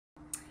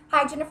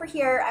Hi, Jennifer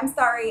here. I'm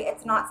sorry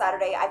it's not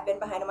Saturday. I've been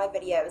behind on my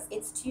videos.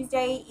 It's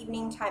Tuesday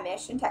evening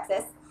time-ish in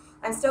Texas.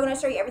 I'm still going to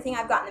show you everything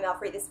I've gotten in the mail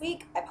for you this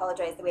week. I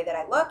apologize the way that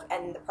I look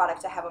and the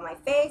product I have on my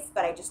face,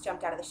 but I just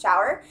jumped out of the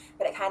shower.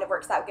 But it kind of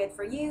works out good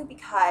for you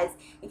because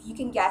if you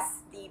can guess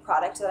the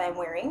product that I'm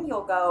wearing,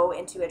 you'll go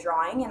into a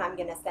drawing, and I'm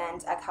going to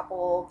send a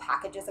couple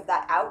packages of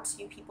that out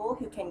to people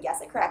who can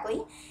guess it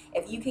correctly.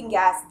 If you can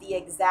guess the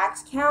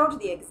exact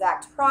count, the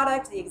exact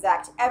product, the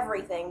exact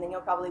everything, then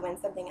you'll probably win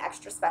something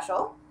extra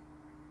special.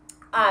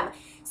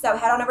 So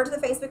head on over to the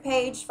Facebook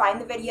page,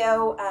 find the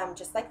video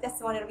just like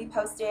this one, it'll be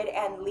posted,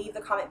 and leave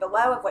the comment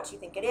below of what you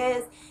think it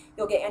is.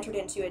 You'll get entered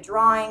into a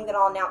drawing, then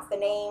I'll announce the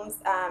names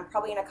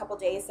probably in a couple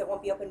days, so it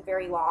won't be open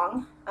very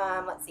long.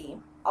 Let's see,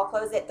 I'll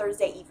close it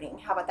Thursday evening.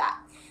 How about that?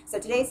 So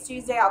today's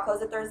Tuesday, I'll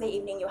close it Thursday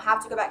evening. You'll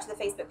have to go back to the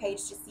Facebook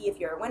page to see if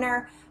you're a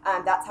winner.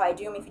 That's how I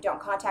do them. If you don't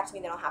contact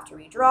me, then I'll have to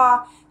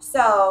redraw.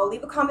 So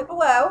leave a comment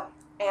below,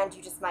 and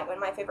you just might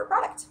win my favorite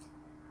product.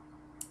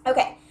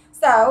 Okay.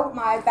 So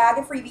my bag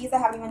of freebies, I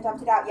haven't even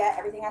dumped it out yet,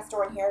 everything I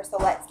store in here, so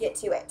let's get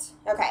to it.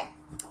 Okay,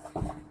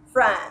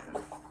 from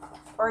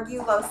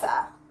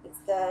Orgulosa, it's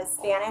the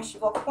Spanish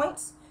vocal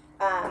point.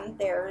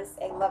 There's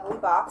a lovely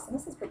box, and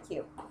this is pretty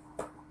cute.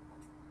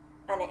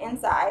 And the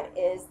inside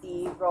is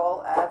the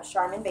roll of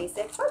Charmin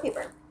Basic toilet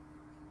paper.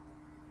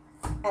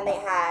 And they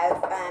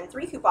have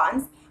 3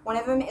 coupons. One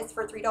of them is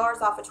for $3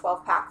 off a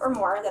 12-pack or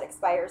more that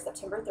expires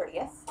September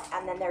 30th.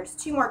 And then there's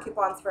 2 more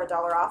coupons for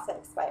 $1 off that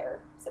expire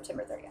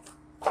September 30th.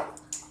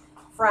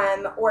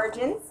 From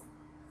Origins,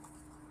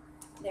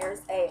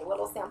 there's a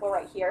little sample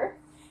right here,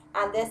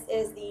 and this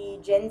is the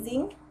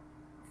ginseng,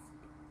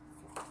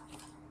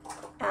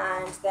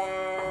 and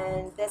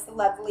then this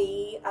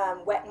lovely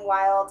Wet n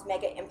Wild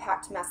Mega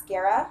Impact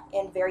Mascara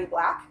in Very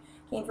Black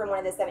came from one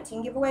of the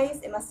 17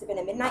 giveaways. It must have been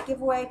a midnight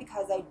giveaway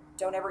because I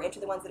don't ever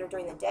enter the ones that are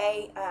during the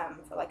day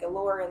for like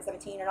Allure and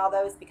 17 and all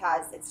those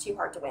because it's too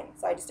hard to win,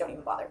 so I just don't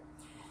even bother.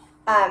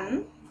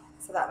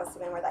 So that must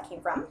have been where that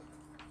came from.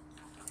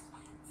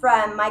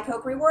 From My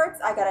Coke Rewards,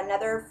 I got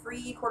another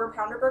free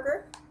quarter-pounder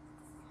burger.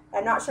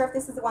 I'm not sure if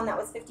this is the one that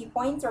was 50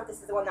 points or if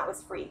this is the one that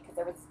was free, because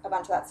there was a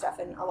bunch of that stuff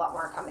and a lot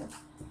more coming.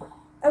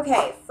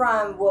 Okay,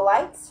 from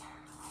Woolite,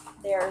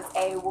 there's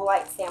a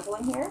Woolite sample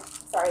in here.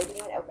 Sorry, I didn't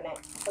even open it.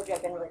 I told you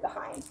I've been really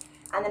behind.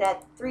 And then a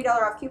 $3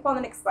 off coupon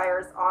that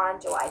expires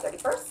on July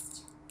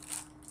 31st.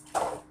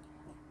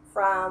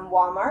 From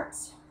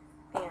Walmart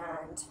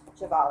and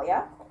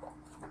Javalia.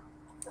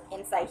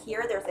 Inside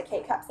here, there's a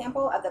K-Cup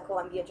sample of the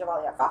Columbia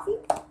Javalia coffee.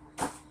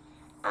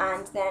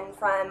 And then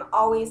from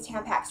Always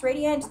Tampax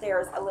Radiant,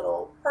 there's a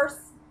little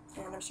purse,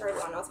 and I'm sure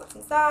everyone knows what's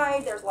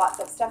inside. There's lots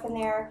of stuff in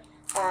there.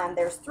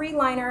 There's 3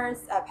 liners,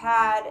 a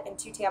pad, and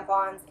 2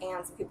 tampons,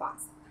 and some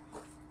coupons.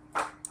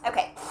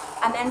 Okay,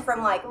 and then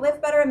from like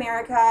Live Better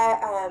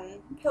America,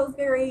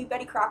 Pillsbury,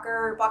 Betty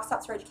Crocker, Box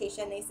Tops for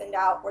Education, they send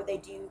out, or they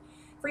do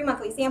free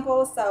monthly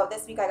samples. So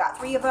this week I got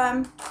 3 of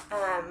them.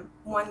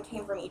 1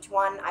 came from each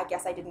one. I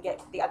guess I didn't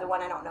get the other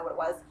one. I don't know what it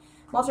was.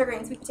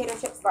 Multigrain sweet potato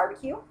chips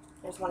barbecue.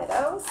 There's one of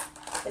those.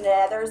 Then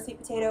another sweet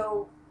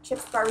potato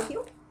chips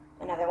barbecue.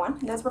 Another one.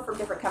 And those were from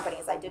different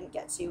companies. I didn't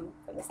get 2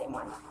 from the same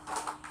one.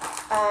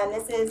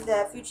 This is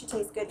the Food Should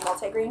Taste Good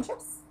multigrain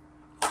chips.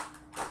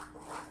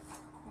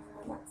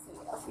 Let's see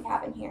what else we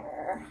have in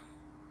here.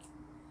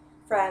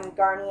 From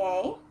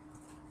Garnier.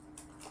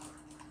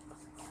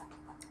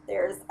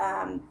 There's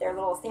their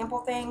little sample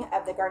thing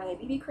of the Garnier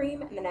BB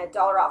cream, and then a $1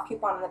 off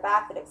coupon on the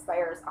back that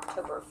expires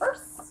October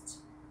 1st.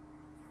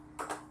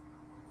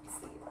 Let's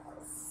see what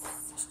else.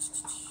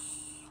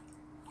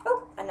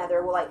 Oh,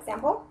 another Woolite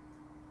sample.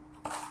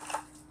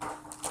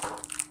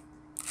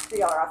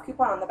 $3 off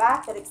coupon on the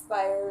back that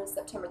expires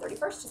September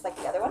 31st, just like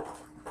the other one.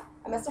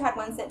 I must have had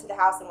 1 sent to the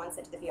house and 1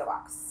 sent to the PO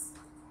box.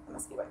 That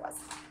must be what it was.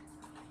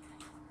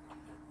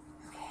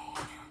 Okay,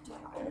 do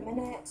that in a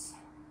minute.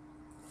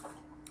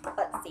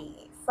 Let's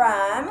see.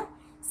 From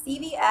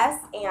CVS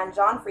and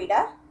John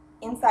Frieda,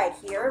 inside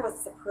here was a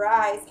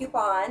surprise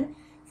coupon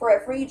for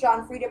a free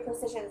John Frieda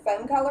Precision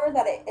Foam Color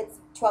that it's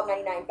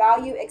 $12.99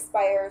 value,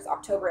 expires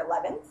October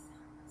 11th.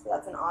 So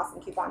that's an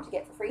awesome coupon to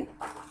get for free.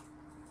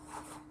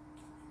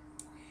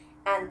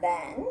 And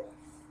then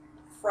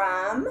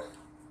from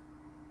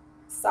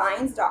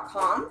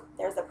signs.com,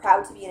 there's a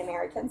Proud to be an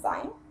American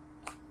sign.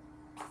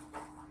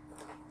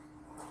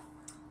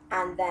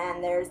 And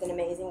then there's an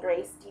Amazing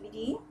Grace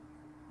DVD.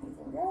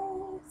 Amazing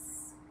Grace.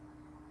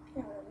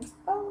 And,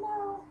 oh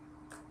no,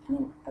 I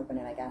didn't open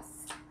it, I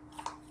guess.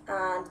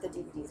 And the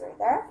DVD's right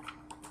there.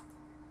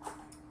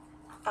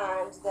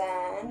 And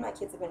then my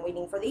kids have been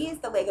waiting for these.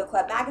 The Lego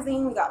Club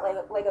magazine. We got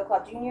Lego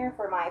Club Junior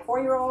for my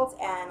 4-year-old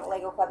and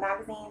Lego Club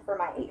magazine for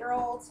my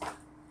 8-year-old.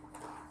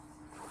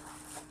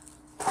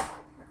 Let's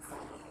see,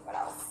 what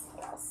else?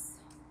 What else?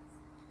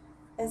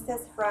 This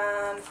is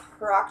from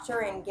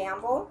Procter &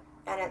 Gamble,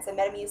 and it's a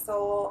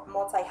Metamucil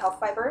multi-health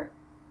fiber.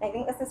 I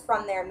think this is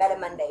from their Meta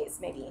Mondays,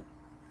 maybe.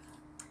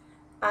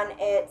 And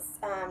it's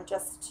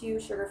just 2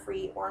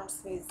 sugar-free orange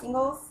smooth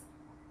singles.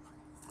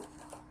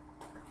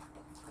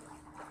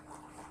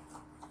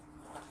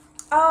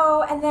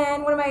 Oh, and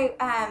then one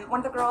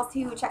of the girls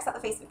who checks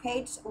out the Facebook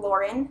page,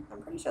 Lauren.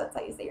 I'm pretty sure that's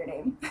how you say your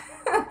name.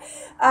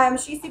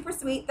 She's super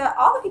sweet.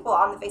 All the people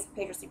on the Facebook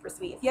page are super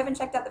sweet. If you haven't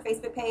checked out the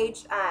Facebook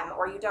page,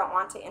 or you don't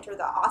want to enter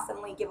the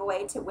awesomely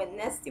giveaway to win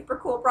this super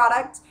cool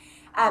product,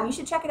 you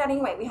should check it out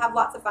anyway. We have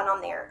lots of fun on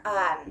there.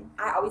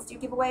 I always do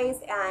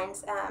giveaways, and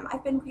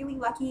I've been really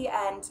lucky,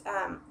 and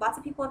lots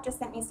of people have just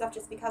sent me stuff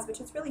just because,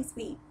 which is really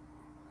sweet.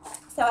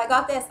 So I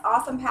got this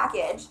awesome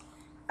package.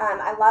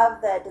 I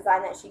love the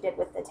design that she did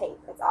with the tape.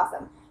 It's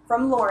awesome.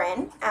 From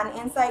Lauren. And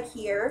inside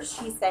here,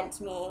 she sent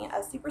me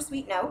a super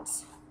sweet note.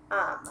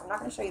 I'm not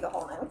going to show you the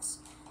whole note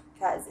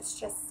because it's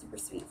just super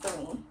sweet for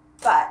me.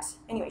 But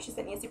anyway, she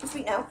sent me a super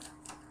sweet note.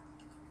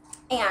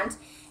 And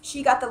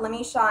she got the Let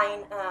Me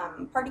Shine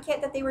party kit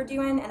that they were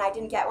doing, and I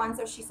didn't get one,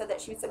 so she said that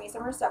she would send me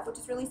some of her stuff, which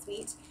is really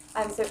sweet.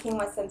 So it came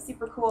with some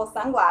super cool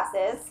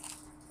sunglasses.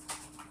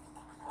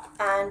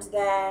 And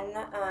then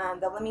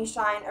the Let Me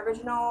Shine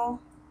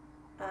original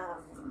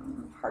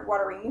hard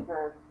water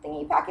remover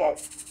thingy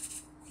packet.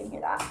 You can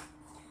hear that.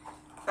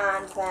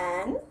 And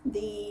then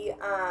the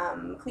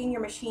Clean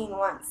Your Machine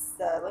Once,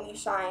 the Let Me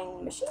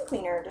Shine machine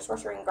cleaner,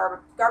 dishwasher, and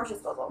garbage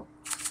disposal.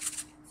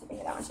 So you can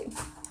hear that one too.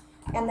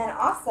 And then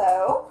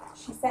also,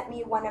 she sent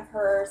me one of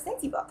her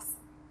Scentsy books.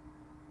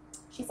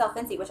 She sells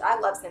Scentsy, which I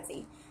love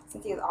Scentsy.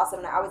 Scentsy is awesome,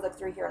 and I always look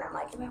through here and I'm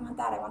like, oh, I want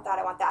that, I want that,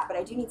 I want that. But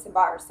I do need some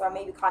bars, so I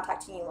may be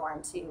contacting you,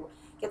 Lauren, to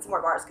get some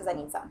more bars because I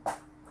need some.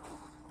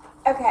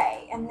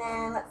 Okay, and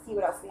then let's see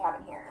what else we have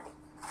in here.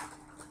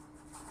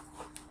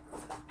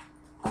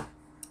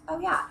 Oh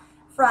yeah,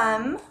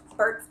 from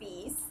Burt's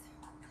Bees.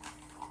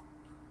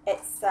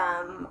 It's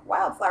some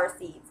wildflower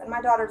seeds, and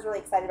my daughter's really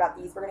excited about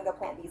these. We're going to go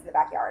plant these in the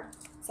backyard.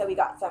 So we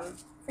got some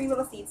free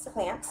little seeds to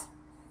plant.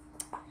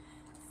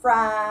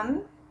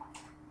 From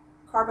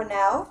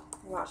Carbonell,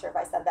 I'm not sure if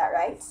I said that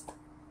right.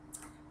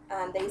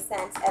 They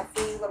sent a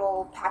free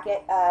little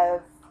packet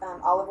of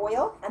olive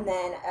oil, and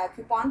then a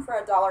coupon for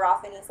 $1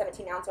 off any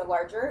 17-ounce or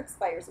larger.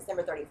 Expires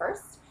December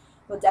 31st.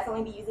 We'll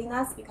definitely be using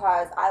this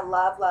because I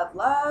love, love,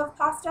 love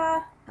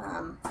pasta.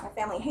 My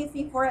family hates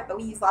me for it, but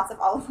we use lots of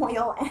olive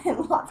oil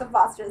and lots of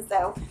pasta,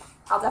 so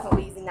I'll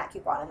definitely be using that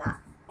coupon in that.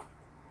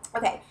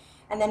 Okay,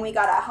 and then we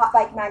got a Hot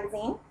Bike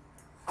magazine.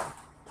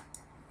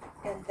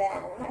 And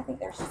then I think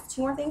there's just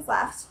 2 more things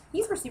left.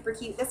 These were super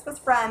cute. This was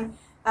from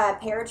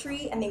Pear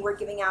Tree, and they were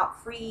giving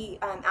out free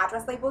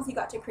address labels. You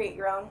got to create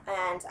your own,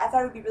 and I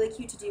thought it would be really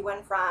cute to do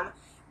one from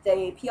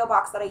the P.O.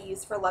 box that I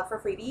use for Love for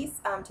Freebies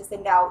to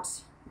send out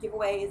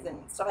giveaways and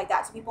stuff like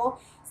that to people.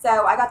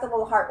 So I got the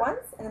little heart ones,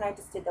 and then I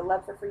just did the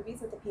Love for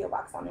Freebies with the P.O.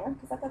 box on there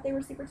because I thought they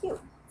were super cute.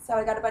 So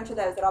I got a bunch of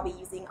those that I'll be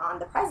using on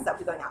the prizes that will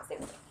be going out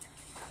soon.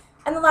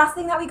 And the last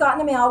thing that we got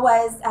in the mail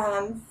was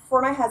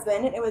for my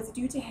husband, and it was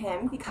due to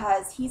him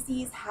because he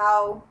sees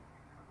how,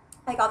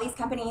 like, all these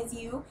companies,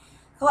 you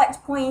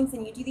collect points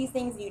and you do these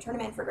things and you turn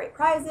them in for great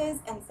prizes.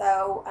 And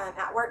so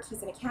at work,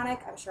 he's a mechanic.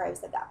 I'm sure I've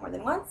said that more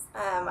than once.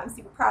 I'm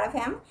super proud of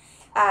him.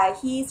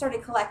 He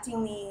started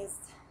collecting these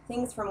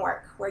things from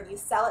work where you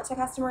sell it to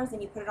customers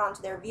and you put it onto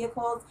their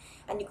vehicles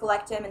and you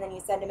collect them and then you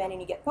send them in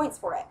and you get points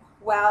for it.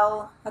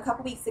 Well, a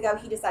couple weeks ago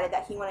he decided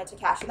that he wanted to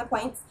cash in the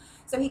points,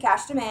 so he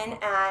cashed them in,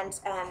 and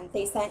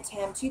they sent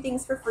him 2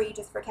 things for free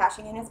just for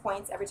cashing in his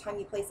points. Every time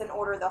you place an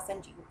order, they'll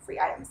send you free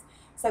items.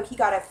 So he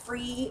got a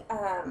free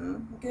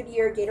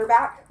Goodyear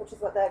Gatorback, which is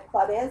what the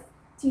club is,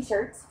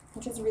 t-shirt,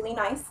 which is really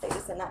nice. They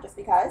just send that just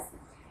because.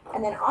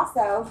 And then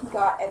also he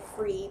got a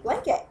free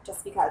blanket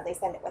just because they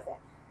send it with it.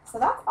 So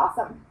that's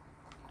awesome.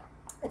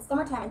 It's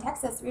summertime in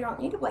Texas, so we don't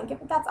need a blanket,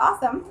 but that's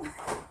awesome.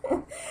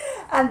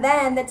 And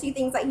then the 2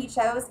 things that he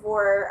chose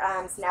were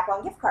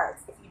Snap-on gift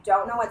cards. If you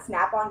don't know what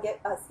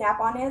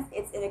Snap-on is,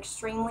 it's an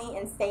extremely,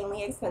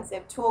 insanely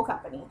expensive tool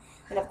company.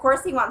 And of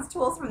course he wants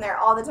tools from there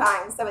all the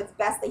time, so it's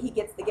best that he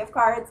gets the gift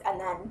cards and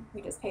then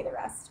we just pay the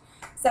rest.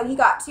 So he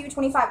got 2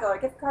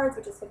 $25 gift cards,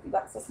 which is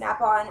 $50 to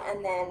Snap-on,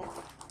 and then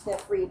the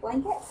free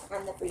blanket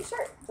and the free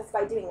shirt just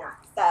by doing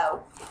that.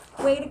 So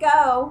way to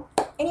go.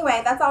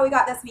 Anyway, that's all we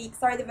got this week.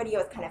 Sorry the video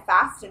is kind of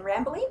fast and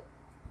rambly.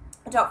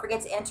 Don't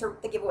forget to enter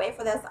the giveaway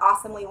for this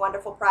awesomely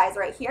wonderful prize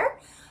right here.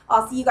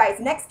 I'll see you guys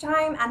next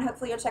time, and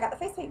hopefully you'll check out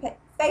the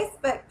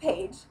Facebook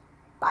page.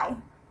 Bye.